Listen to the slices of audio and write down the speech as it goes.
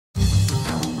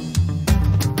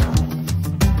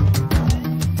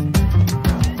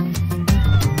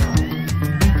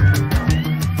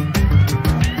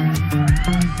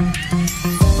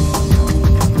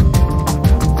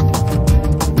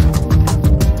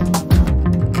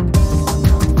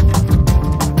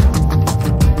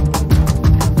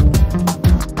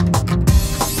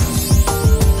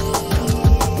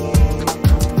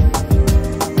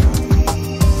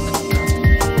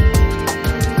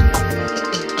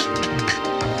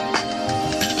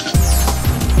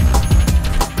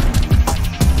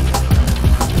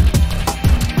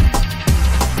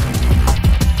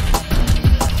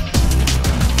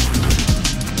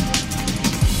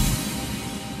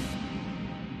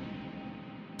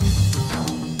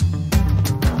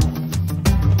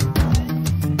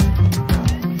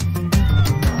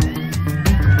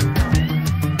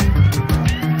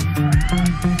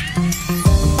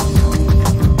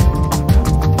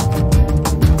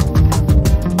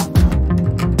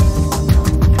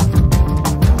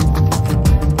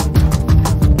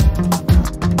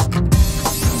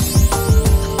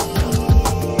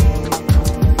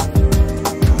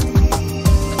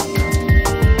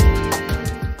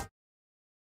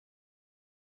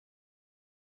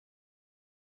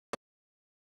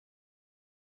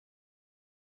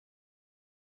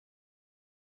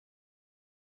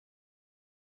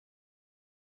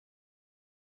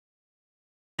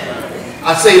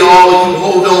I say to all of you,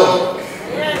 hold on.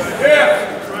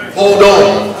 Hold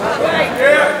on.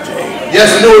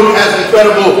 Yes, Newark has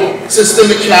incredible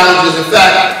systemic challenges. In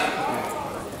fact,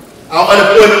 our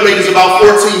unemployment rate is about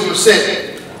 14%.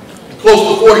 Close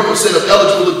to 40% of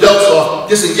eligible adults are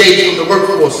disengaged from the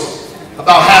workforce.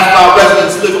 About half of our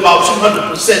residents live about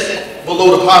 200%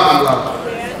 below the poverty line.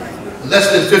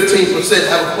 Less than 15%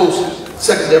 have a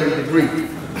post-secondary degree.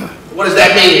 What does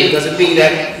that mean? Does it mean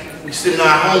that we sit in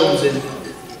our homes and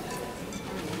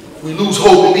we lose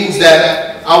hope? It means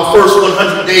that our first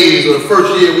 100 days or the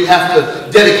first year we have to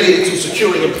dedicate it to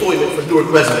securing employment for Newark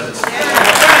residents.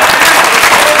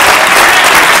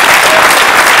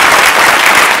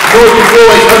 Newark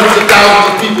employs hundreds of thousands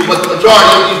of people, but the majority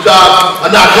of these jobs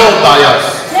are not held by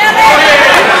us.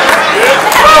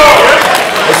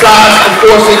 Besides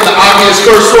enforcing the obvious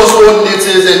first source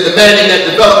ordinances and demanding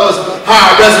that developers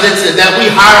hire residents and that we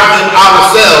hire them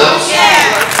ourselves,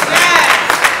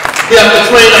 we have to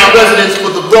train our residents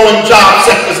for the growing job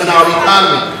sectors in our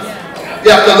economy.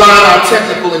 We have to align our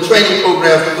technical and training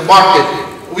programs with the market.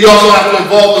 We also have to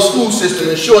involve the school system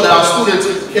and ensure that our students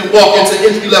can walk into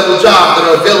entry-level jobs that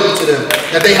are available to them,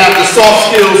 that they have the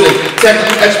soft skills and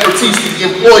technical expertise to be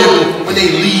employable when they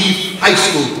leave high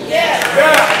school.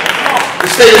 The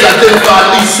state has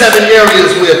identified at least 7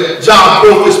 areas where job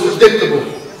growth is predictable.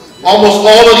 Almost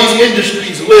all of these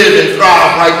industries live and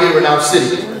thrive right here in our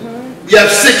city. We have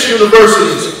 6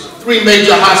 universities, 3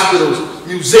 major hospitals,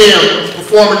 museum,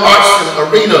 performing arts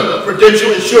arena,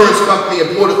 Prudential Insurance Company,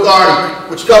 and Port Authority,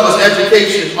 which covers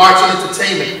education, arts and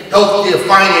entertainment, healthcare,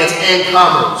 finance, and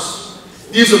commerce.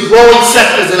 These are growing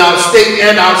sectors in our state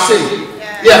and our city.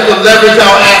 We have to leverage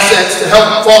our assets to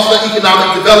help foster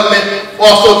economic development,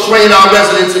 also train our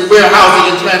residents in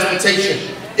warehousing and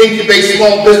transportation, incubate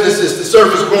small businesses to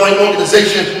serve as growing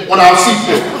organization on our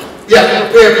seaport. We have to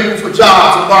prepare people for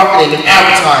jobs in marketing and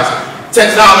advertising,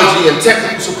 technology and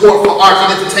technical support for arts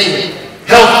and entertainment,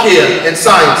 healthcare and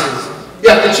sciences.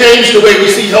 We have to change the way we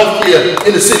see healthcare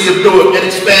in the city of Newark and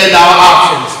expand our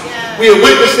options. We are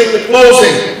witnessing the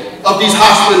closing of these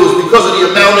hospitals because of the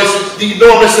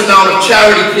enormous amount of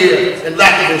charity care and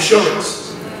lack of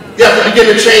insurance. We have to begin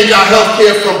to change our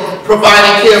healthcare from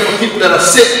providing care for people that are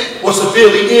sick or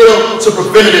severely ill to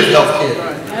preventative healthcare.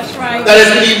 That's right. That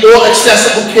is, we need more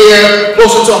accessible care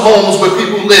closer to homes where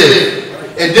people live,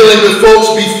 and dealing with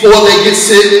folks before they get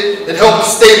sick, and help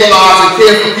stabilize and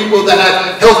care for people that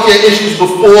have healthcare issues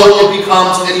before it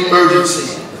becomes an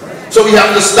emergency. So we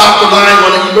have to stop relying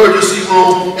on an emergency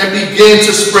room and begin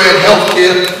to spread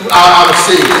healthcare throughout our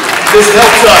city. This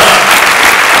helps us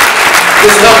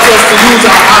to use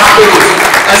our hospitals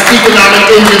as economic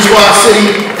engines for our city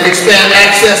and expand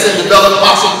access and develop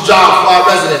possible jobs for our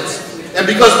residents. And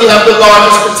because we have the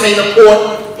largest container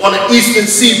port on the eastern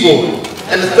seaboard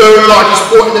and the 3rd largest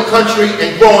port in the country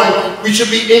and growing, we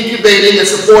should be incubating and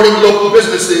supporting local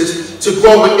businesses to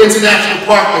grow with international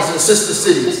partners in sister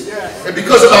cities. And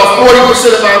because about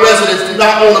 40% of our residents do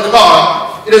not own a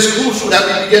car, it is crucial that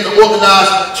we begin to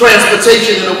organize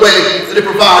transportation in a way that it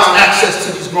provides access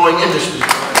to these growing industries.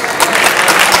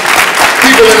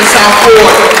 People in the South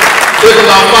Ward live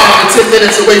about 5 to 10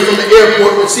 minutes away from the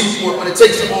airport or seaport, but it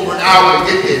takes them over an hour to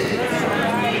get there.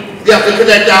 We have to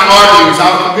connect our arteries,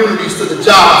 our communities to the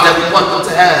jobs that we want them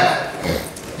to have.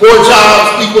 More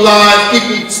jobs equal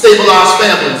stabilized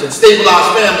families, and stabilized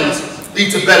families lead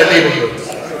to better neighborhoods.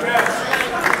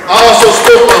 I also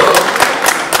spoke of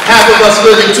half of us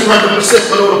living 200%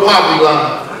 below the poverty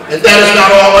line, and that is not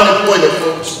all unemployment,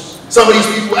 folks. Some of these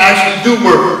people actually do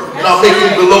work and are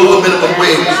making below the minimum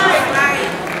wage.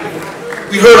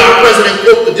 We heard our president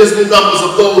quote the dismal numbers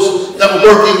of those that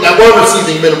were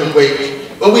receiving minimum wage.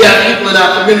 But we have people in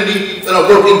our community that are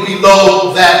working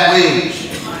below that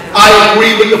wage. I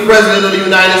agree with the President of the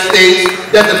United States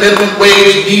that the minimum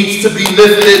wage needs to be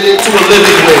lifted to a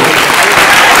living wage.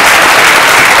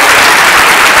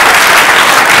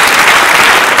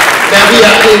 Now we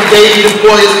have to engage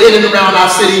employers in and around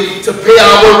our city to pay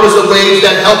our workers a wage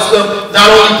that helps them not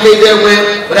only pay their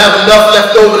rent, but have enough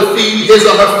left over to feed his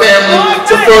or her family,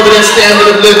 to further their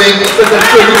standard of living, to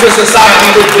contribute to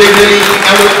society with dignity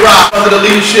and with pride. Under the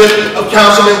leadership of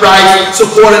Councilman Ras,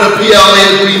 supported a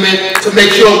PLA agreement to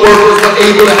make sure workers were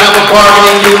able to have a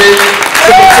bargaining unit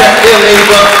to protect their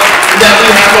labor, and that we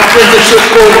have apprenticeship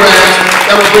programs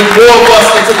that will bring more of us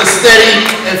into the steady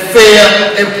and fair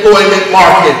employment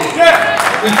market.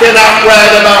 We cannot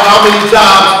brag about how many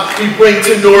jobs we bring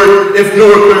to Newark if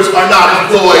Newarkers are not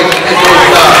employed in those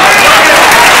jobs.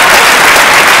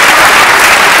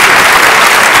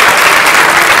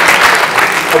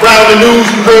 Around the news,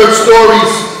 you heard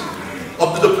stories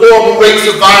of the deplorable rates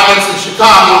of violence in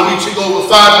Chicago reaching over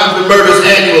 500 murders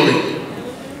annually.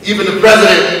 Even the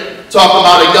president talked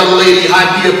about a young lady,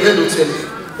 Hadia Pendleton,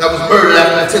 that was murdered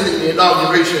after attending the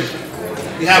inauguration.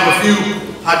 We have a few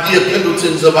Hadia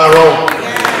Pendletons of our own.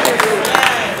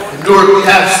 In Newark, we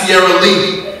have Sierra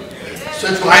Lee,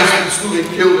 Central High School student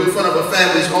killed in front of her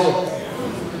family's home.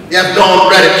 We have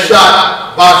Dawn Reddick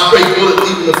shot by a stray bullet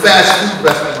leaving a fast food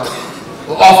restaurant.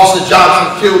 Or Officer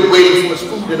Johnson killed waiting for his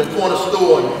food in a corner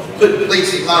store and couldn't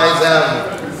place his Lions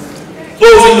Avenue.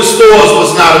 Closing the stores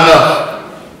was not enough.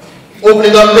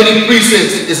 Opening up many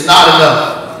precincts is not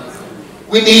enough.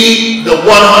 We need the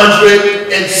 167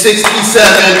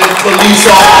 police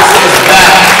officers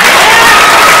back.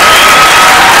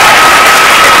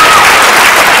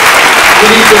 We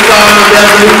need to find the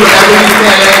revenue wherever we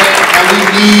can, and we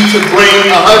need to bring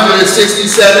 167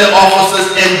 officers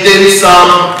and then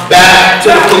some back to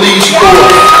the police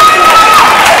force.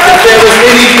 If there was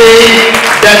anything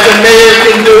that the mayor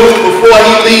can do before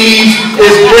he leaves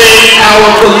is bring our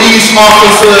police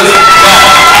officers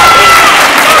back.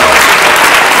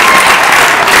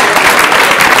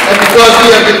 And because we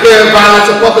have declared violence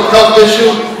a public health issue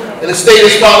and the state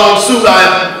is following suit, I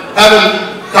am having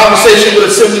conversation with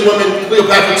Assemblywoman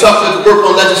Cleopatra Tucker to work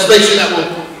on legislation that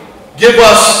will give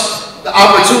us the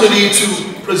opportunity to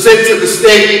present to the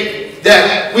state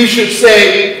that we should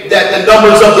say that the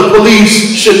numbers of the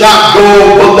police should not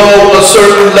go below a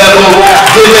certain level,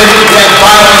 given that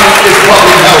violence is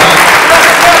public health.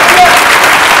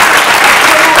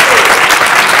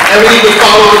 And we need to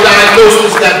follow the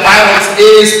diagnosis that violence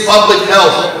is public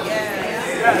health.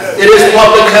 It is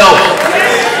public health.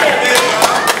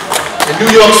 In New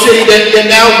York City, they're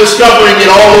now discovering it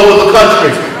all over the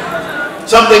country.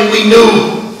 Something we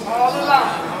knew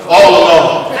all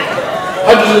along.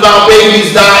 Hundreds of our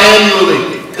babies die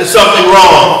annually. There's something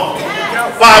wrong.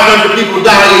 500 people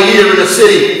die a year in a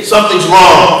city. Something's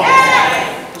wrong.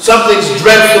 Something's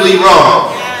dreadfully wrong.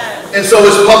 And so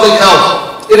it's public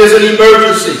health. It is an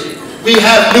emergency. We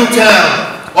have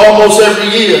Newtown almost every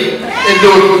year in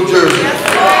Newark, New Jersey.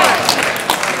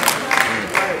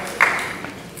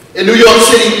 In New York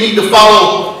City, we need to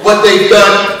follow what they've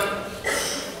done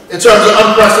in terms of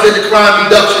unprecedented crime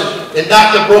reduction and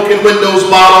not the broken windows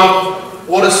model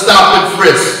or the stop and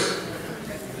frisk.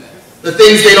 The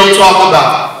things they don't talk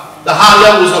about, the high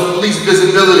levels of police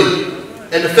visibility,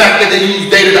 and the fact that they use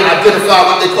data to identify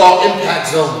what they call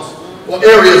impact zones, or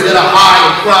areas that are high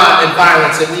in crime and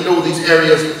violence, and we know these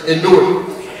areas in Newark.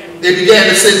 They began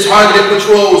to send targeted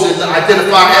patrols and to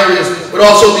identify areas, but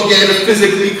also began to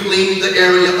physically clean the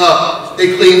area up.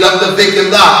 They cleaned up the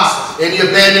vacant lots and the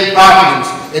abandoned properties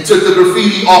and took the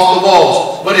graffiti off the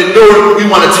walls. But in Newark, we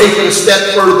want to take it a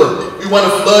step further. We want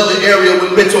to flood the area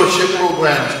with mentorship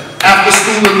programs,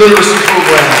 after-school and literacy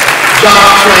programs,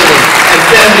 job training, and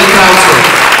family counseling.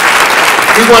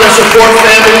 We want to support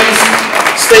families,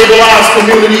 stabilize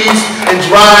communities, and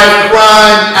drive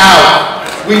crime out.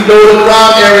 We know the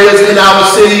crime areas in our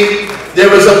city. There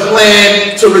is a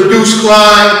plan to reduce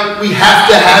crime. We have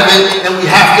to have it, and we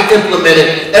have to implement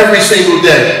it every single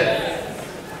day.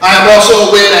 I am also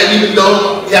aware that even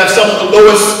though we have some of the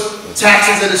lowest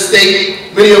taxes in the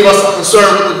state, many of us are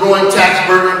concerned with the growing tax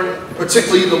burden,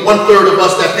 particularly the 1/3 of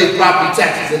us that pay property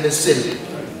taxes in this city.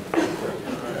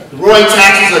 The growing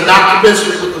taxes are not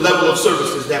commensurate with the level of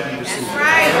services that we receive.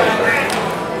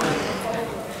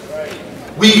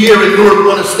 We here in Newark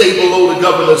want to stay below the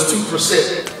governor's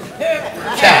 2%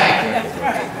 cap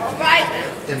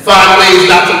and find ways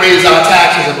not to raise our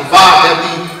taxes and provide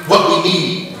what we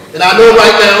need. And I know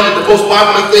right now that the most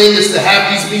popular thing is to have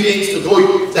these meetings, to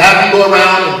have you go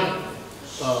around and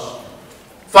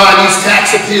find these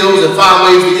tax appeals and find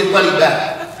ways to get money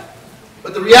back.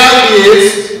 But the reality is,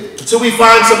 until we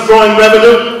find some growing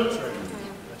revenue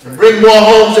and bring more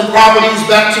homes and properties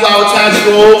back to our tax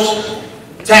rolls,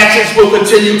 taxes will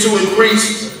continue to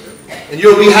increase, and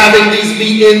you'll be having these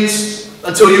meetings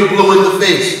until you're blue in the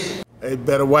face. Hey,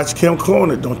 better watch Kim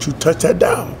Corner. Don't you touch that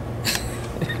down.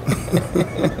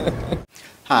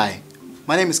 Hi,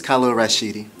 my name is Councilman Ras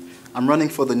Baraka State. I'm running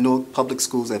for the Newark Public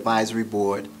Schools Advisory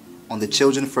Board on the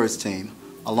Children First team,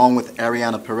 along with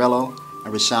Ariana Perello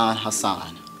and Rashawn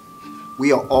Hassan.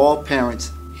 We are all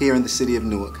parents here in the city of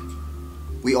Newark.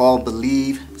 We all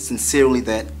believe sincerely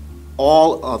that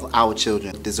all of our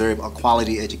children deserve a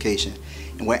quality education,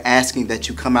 and we're asking that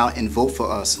you come out and vote for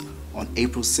us on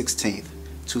April 16th,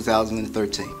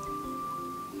 2013.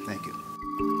 Thank you.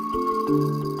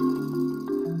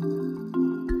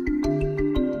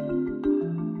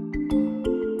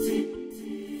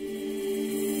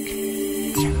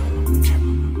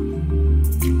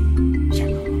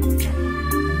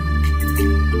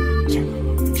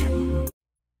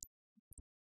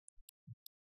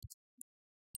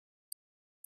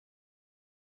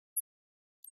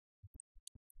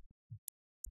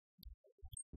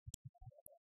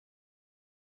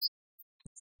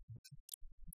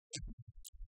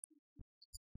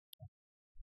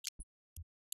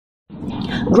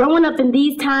 Growing up in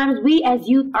these times, we as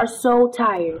youth are so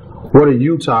tired. What are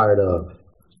you tired of?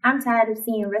 I'm tired of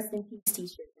seeing rest in peace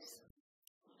t-shirts.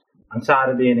 I'm tired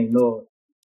of being ignored.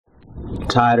 I'm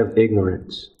tired of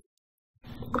ignorance.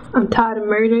 I'm tired of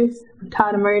murders. I'm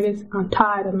tired of murders. I'm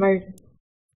tired of murder.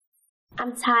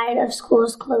 I'm tired of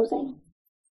schools closing.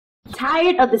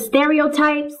 Tired of the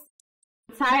stereotypes.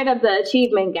 Tired of the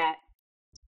achievement gap.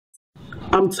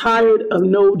 I'm tired of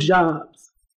no jobs.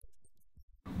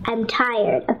 I'm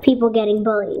tired of people getting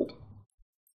bullied.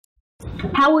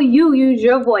 How will you use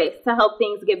your voice to help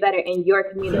things get better in your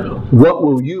community? What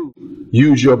will you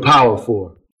use your power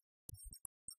for?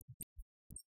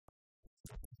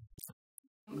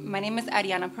 My name is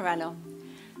Ariana Perello.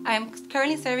 I am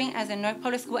currently serving as a Newark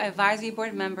Public School Advisory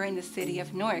Board member in the city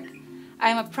of Newark. I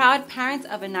am a proud parent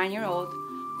of a 9-year-old,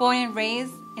 born and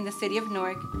raised in the city of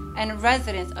Newark, and a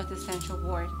resident of the Central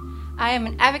Ward. I am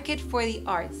an advocate for the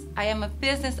arts. I am a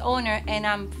business owner, and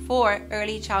I'm for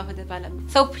early childhood development.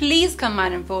 So please come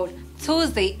out and vote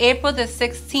Tuesday, April the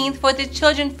 16th for the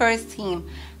Children First team.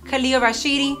 Khalil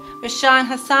Rashidi, Rashawn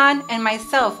Hassan, and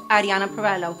myself, Ariana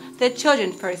Perello, the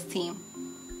Children First team.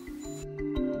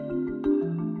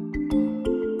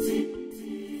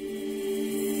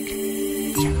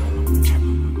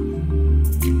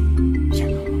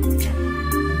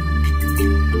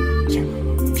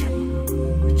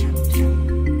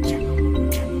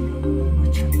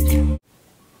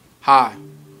 Hi,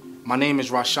 my name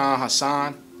is Rashawn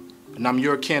Hassan, and I'm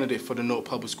your candidate for the Newark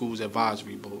Public Schools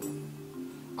Advisory Board.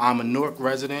 I'm a Newark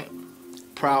resident,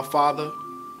 proud father,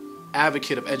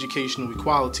 advocate of educational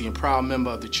equality, and proud member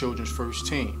of the Children's First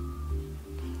team.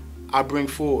 I bring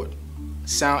forward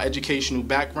sound educational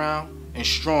background and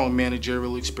strong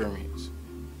managerial experience.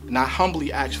 And I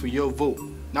humbly ask for your vote,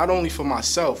 not only for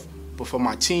myself, but for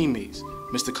my teammates,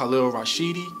 Mr. Khalil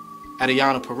Rashidi,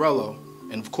 Ariana Perello,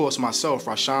 and of course myself,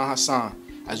 Rashawn Hassan,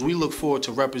 as we look forward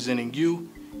to representing you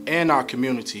and our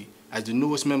community as the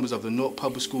newest members of the Newark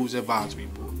Public Schools Advisory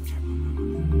Board.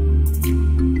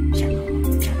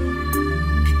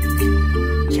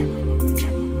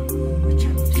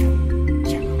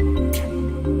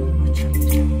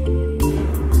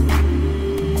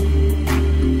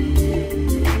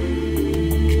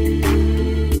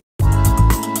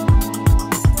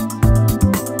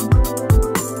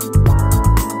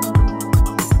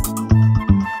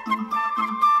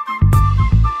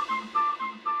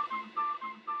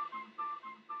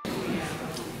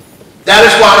 That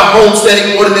is why the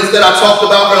homesteading ordinance that I talked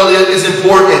about earlier is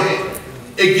important.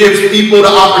 It gives people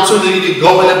the opportunity to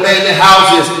go in abandoned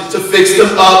houses, to fix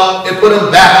them up and put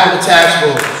them back on the tax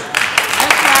rolls.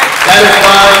 That is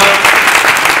why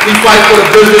we fight for the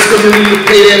business community to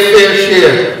pay their fair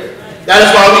share. That is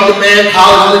why we demand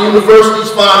colleges and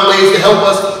universities find ways to help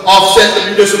us offset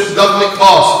the municipal government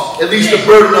costs, at least the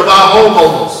burden of our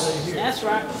homeowners. That's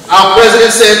right. Our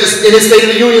president said in his State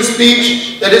of the Union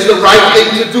speech that it's the right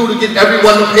thing to do to get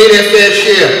everyone to pay their fair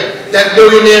share. That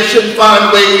millionaires shouldn't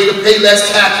find ways to pay less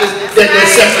taxes than their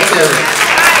secretary.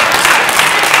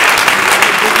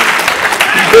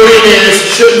 Billionaires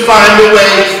shouldn't find a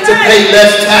way to pay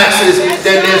less taxes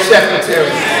than their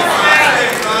secretary.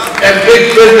 And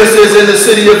big businesses in the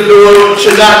city of Newark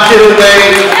should not get away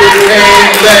with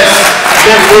paying less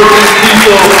than working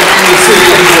people in the city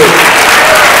of Newark.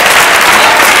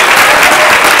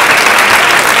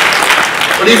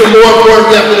 But even more important,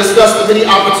 we have to discuss the many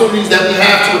opportunities that we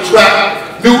have to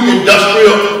attract new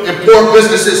industrial and port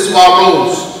businesses to our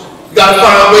roads. We've got to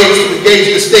find ways to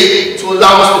engage the state to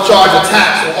allow us to charge a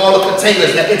tax on all the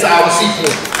containers that enter our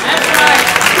seaport. That's right.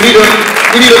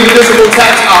 We need a municipal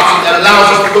tax option that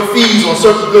allows us to put fees on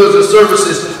certain goods and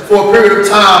services for a period of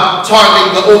time,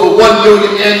 targeting the over 1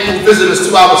 million annual visitors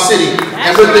to our city.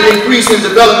 And with the increase in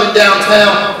development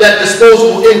downtown, that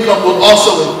disposable income will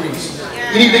also increase.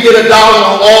 We need to get $1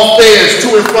 on all fares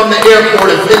to and from the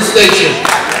airport and Penn Station.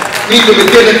 We need to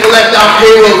begin to collect our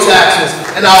payroll taxes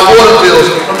and our water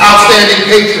bills from outstanding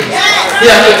patrons.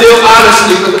 We have to deal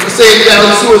honestly with the Passaic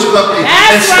Valley Sewage Company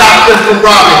and stop them from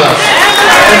robbing us.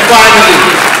 And finally,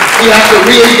 we have to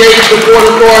re-engage the Port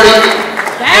Authority,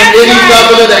 and any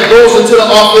governor that goes into the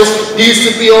office needs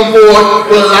to be on board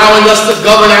with allowing us to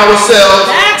govern ourselves,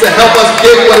 to help us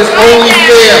get what is only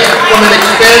fair from an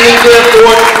expanding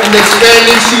airport and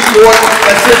expanding seaport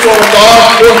that sits on a large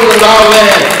portion of our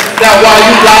land. Now, while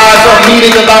you guys are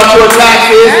meeting about your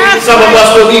taxes, some of us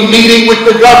will be meeting with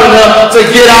the governor to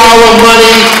get our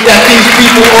money that these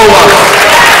people owe us.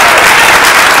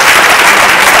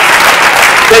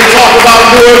 They talk about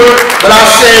Newark, but I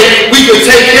say we can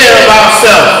take care of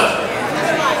ourselves.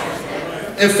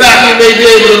 In fact, we may be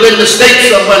able to lend the state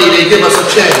some money, they give us a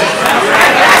chance.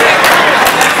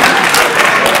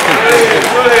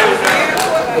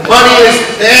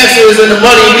 the answer is in the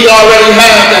money we already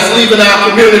have that's leaving our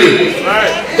community.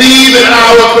 Leaving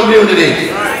our community.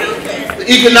 The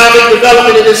economic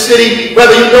development in this city,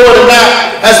 whether you know it or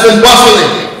not, has been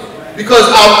bustling because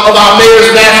of our mayor's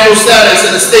national status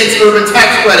and the state's urban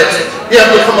tax credits. We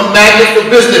have become a magnet for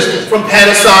business, from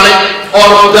Panasonic,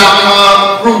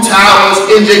 Audible.com, Brew Towers,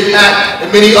 NJ Pack, and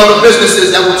many other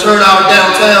businesses that will turn our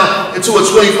downtown into a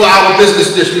 24-hour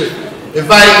business district,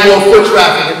 inviting more foot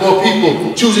traffic and more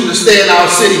people choosing to stay in our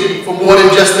city for more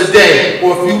than just a day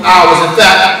or a few hours. In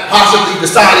fact, possibly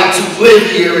deciding to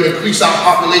live here and increase our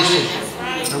population.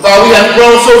 And while we have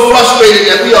grown so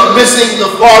frustrated that we are missing the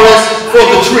forest for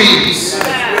the trees,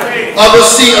 others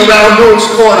see around Newark's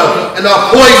corner and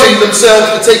are poising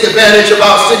themselves to take advantage of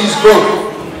our city's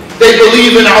growth. They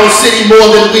believe in our city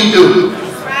more than we do.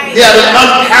 We have an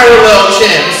unparalleled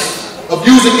chance of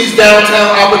using these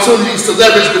downtown opportunities to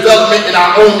leverage development in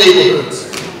our own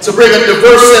neighborhoods, to bring a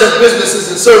diverse set of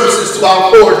businesses and services to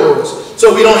our corridors,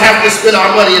 so we don't have to spend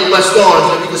our money in West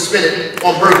Orange and we can spend it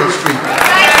on Bergen Street.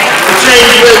 To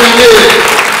change where we live,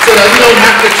 so that we don't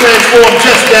have to transform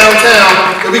just downtown,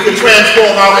 that we can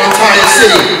transform our entire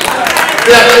city. We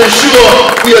have to ensure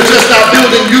we are just not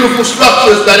building beautiful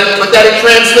structures, but that it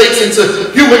translates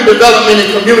into human development and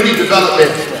community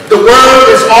development. The word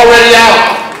is already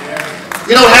out.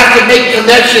 We don't have to make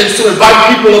connections to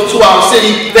invite people up to our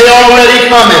city. They already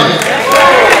coming.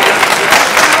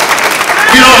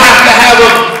 You don't have to have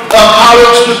a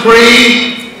college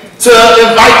degree to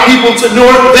invite people to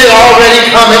Newark. They already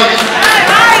coming.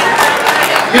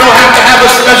 You don't have to have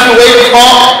a special way to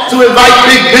talk to invite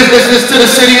big businesses to the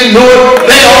city of Newark.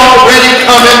 They already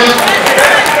coming.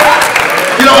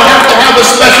 You don't have to have a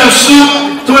special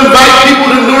suit to invite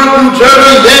people to Newark, New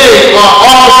Jersey. They are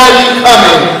already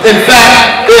coming. In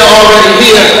fact, they're already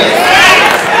here.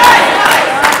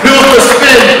 Newark will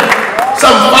spend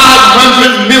some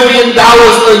 $500 million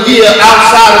a year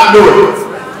outside of Newark.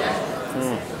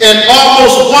 And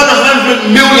almost $100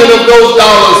 million of those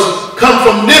dollars come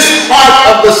from this part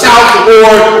of the South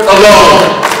Ward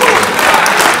alone.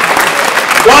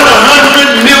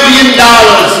 $100 million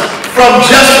from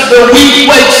just the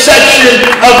Wheatway section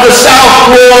of the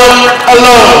South Ward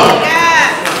alone.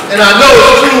 And I know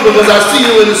it's true because I see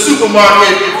you in the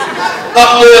supermarket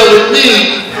up there with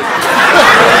me.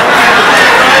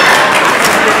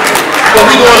 But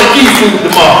we're going to Key Food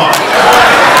tomorrow.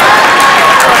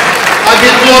 I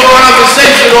get more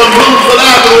conversation on Bloomfield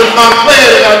Avenue in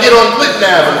Montclair than I get on Clinton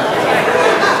Avenue.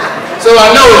 So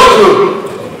I know it's true.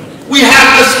 We have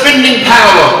the spending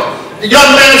power. The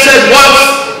young man said,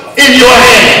 what's in your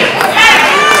hand?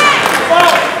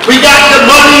 We got the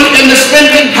money and the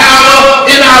spending power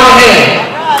in our hand.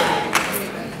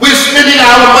 We're spending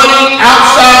our money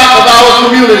outside of our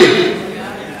community.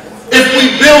 If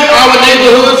we build our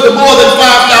neighborhoods, the more than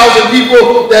 5,000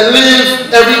 people that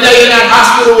live every day in that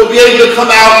hospital will be able to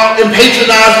come out and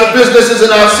patronize the businesses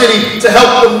in our city to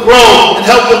help them grow and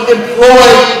help them employ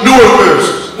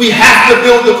Newarkers. We have to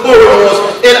build the corridors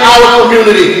in our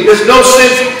community. There's no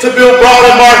sense to build Broad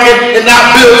Market and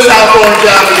not build South Orange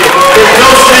Avenue. There's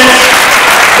no sense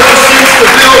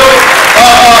to build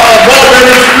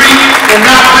Mulberry Street and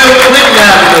not build Clinton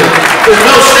Avenue. There's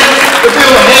no sense to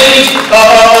build Hayes,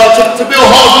 to build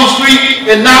Halsey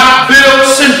Street and not build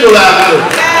Central Avenue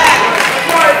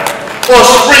or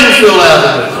Springfield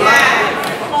Avenue.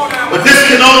 But this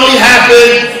can only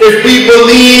happen if we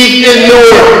believe in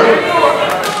Newark.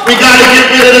 We got to get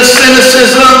rid of the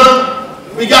cynicism.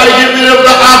 We got to get rid of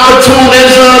the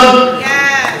opportunism.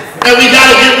 And we got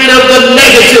to get rid of the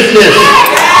negativeness.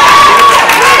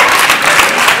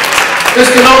 This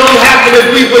can only happen if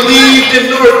we believe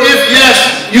in Newark. If,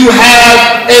 yes, you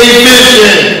have a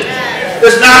vision.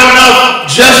 It's not enough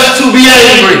just to be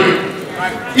angry.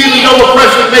 Even though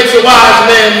oppression makes a wise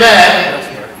man mad,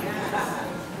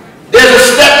 there's a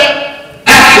step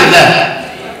after that.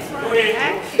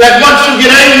 That once you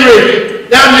get angry,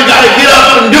 now you got to get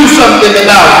up and do something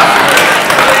about it.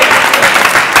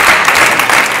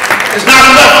 It's not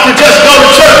enough to just go to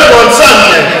church on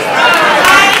Sunday.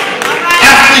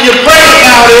 After you pray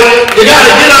about it, you got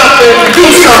to get up and do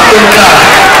something about it.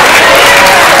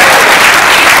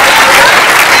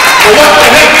 But what the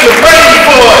heck you praying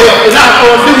for if you're not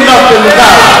going to do nothing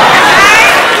about it?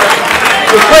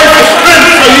 You pray for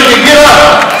strength so you can get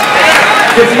up.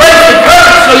 You pray for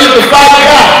courage so you can fight it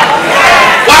out.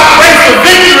 Why pray for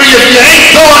victory if you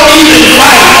ain't going to even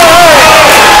fight?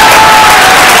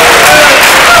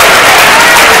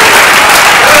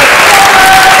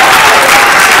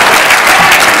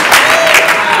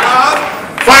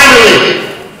 Finally,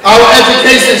 our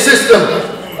education system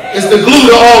is the glue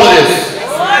to all of this.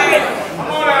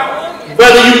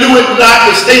 Whether you knew it or not,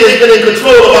 the state has been in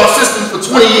control of our system for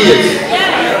 20 years.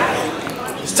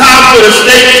 It's time for the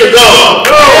state to go.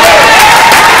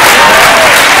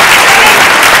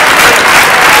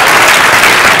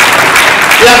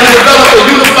 We have to develop a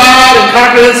unified and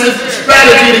comprehensive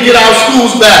strategy to get our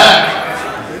schools back.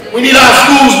 We need our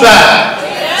schools back.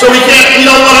 So we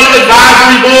don't want an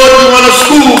advisory board, we want a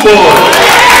school board.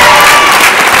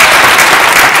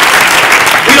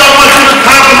 We don't want you to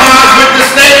compromise with the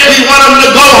state, we want them to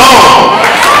go home.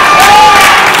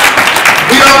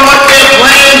 We don't want their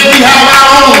plans, we have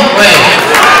our own plans.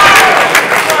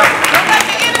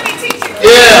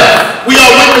 Yeah, we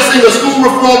are witnessing a school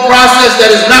reform process that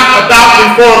is not about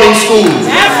reforming schools.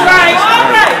 That's right.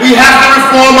 All right. We have to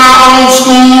reform our own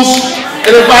schools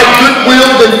and invite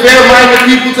goodwill and fair-minded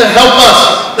people to help us,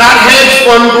 not hedge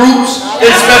fund groups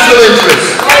and special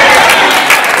interests.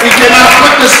 We cannot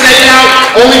put the state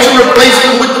out only to replace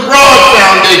them with the Broad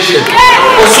Foundation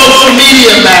or social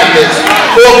media magnets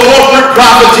or corporate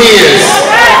profiteers.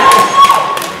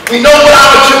 We know what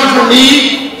our children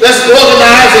need. Let's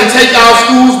organize and take our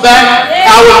schools back,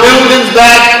 our buildings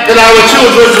back, and our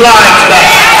children's lives back.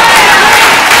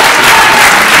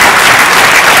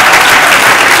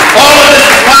 All of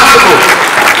this is possible.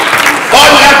 All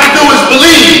you have to do is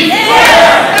believe.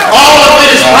 All of it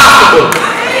is possible.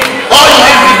 All you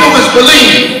have to do is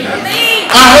believe.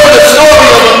 I heard a story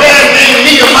of a man named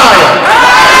Nehemiah.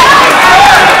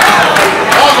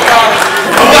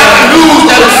 I got the news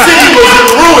that his city was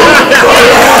in ruin.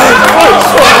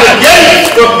 And the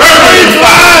gates were burning in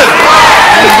fire.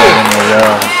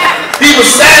 He was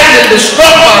saddened and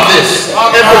distraught by this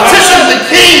and petitioned the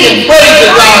king and prayed to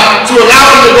God to allow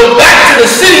him to go back to the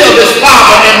city of his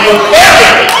father and repair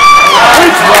it.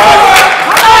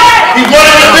 He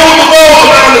wanted to build a wall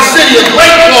around the city, a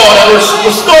great wall that would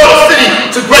restore the city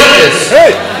to greatness.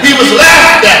 He was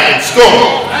laughed at and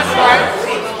scorned.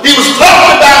 He was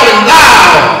talked about and lied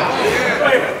on.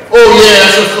 Oh yeah,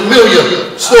 that's a familiar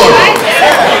story.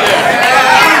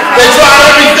 They tried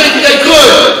everything they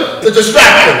could to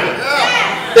distract him.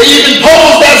 They even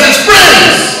posed as his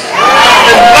friends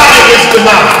and plotted his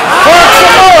demise.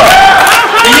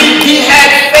 He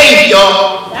had faith,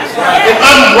 y'all, an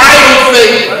unbridled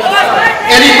faith,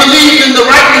 and he believed in the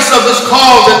rightness of his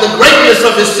cause and the greatness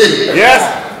of his city. Yes.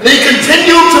 And he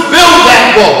continued to build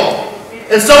that wall.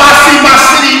 And so I see my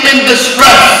city in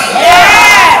distress.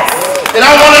 Yes. And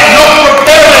I want to help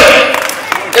repair it.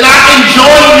 And I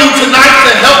enjoin you tonight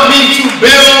to help me to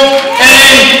build a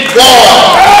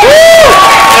wall.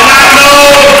 And I know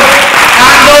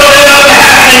they're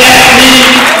laughing at me,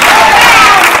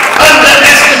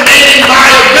 underestimating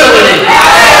my ability.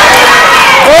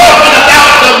 Talking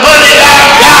about the money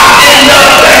I've got in the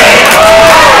bank.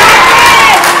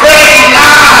 Spreading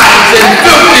lies and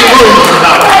filthy rumors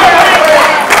about it.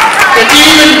 And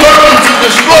even working to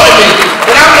destroy me.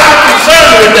 But I'm not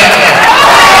concerned with that now.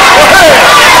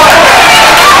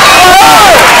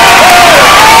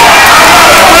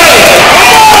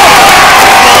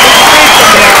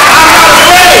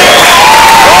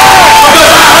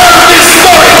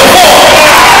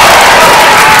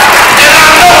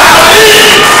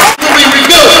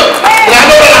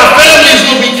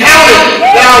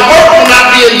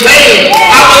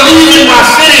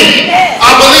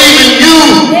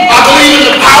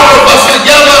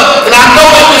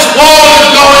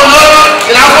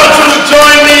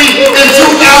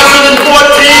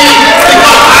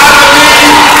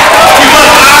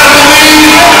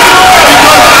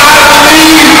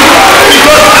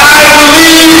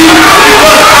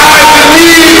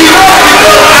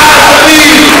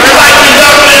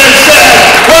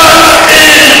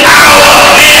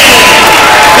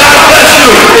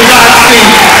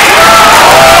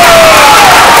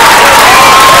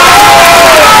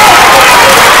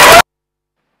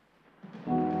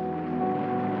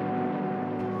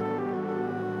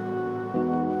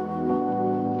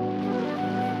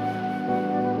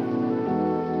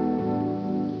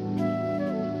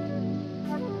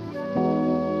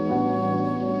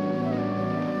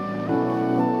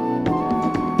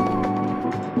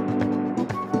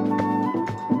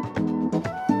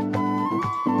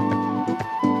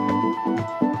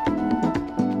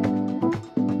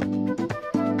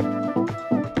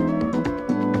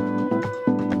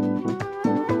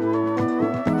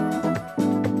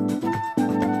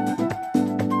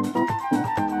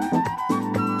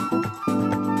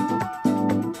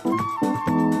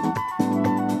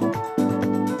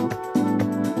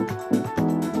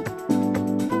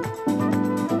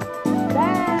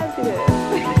 That's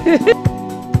good.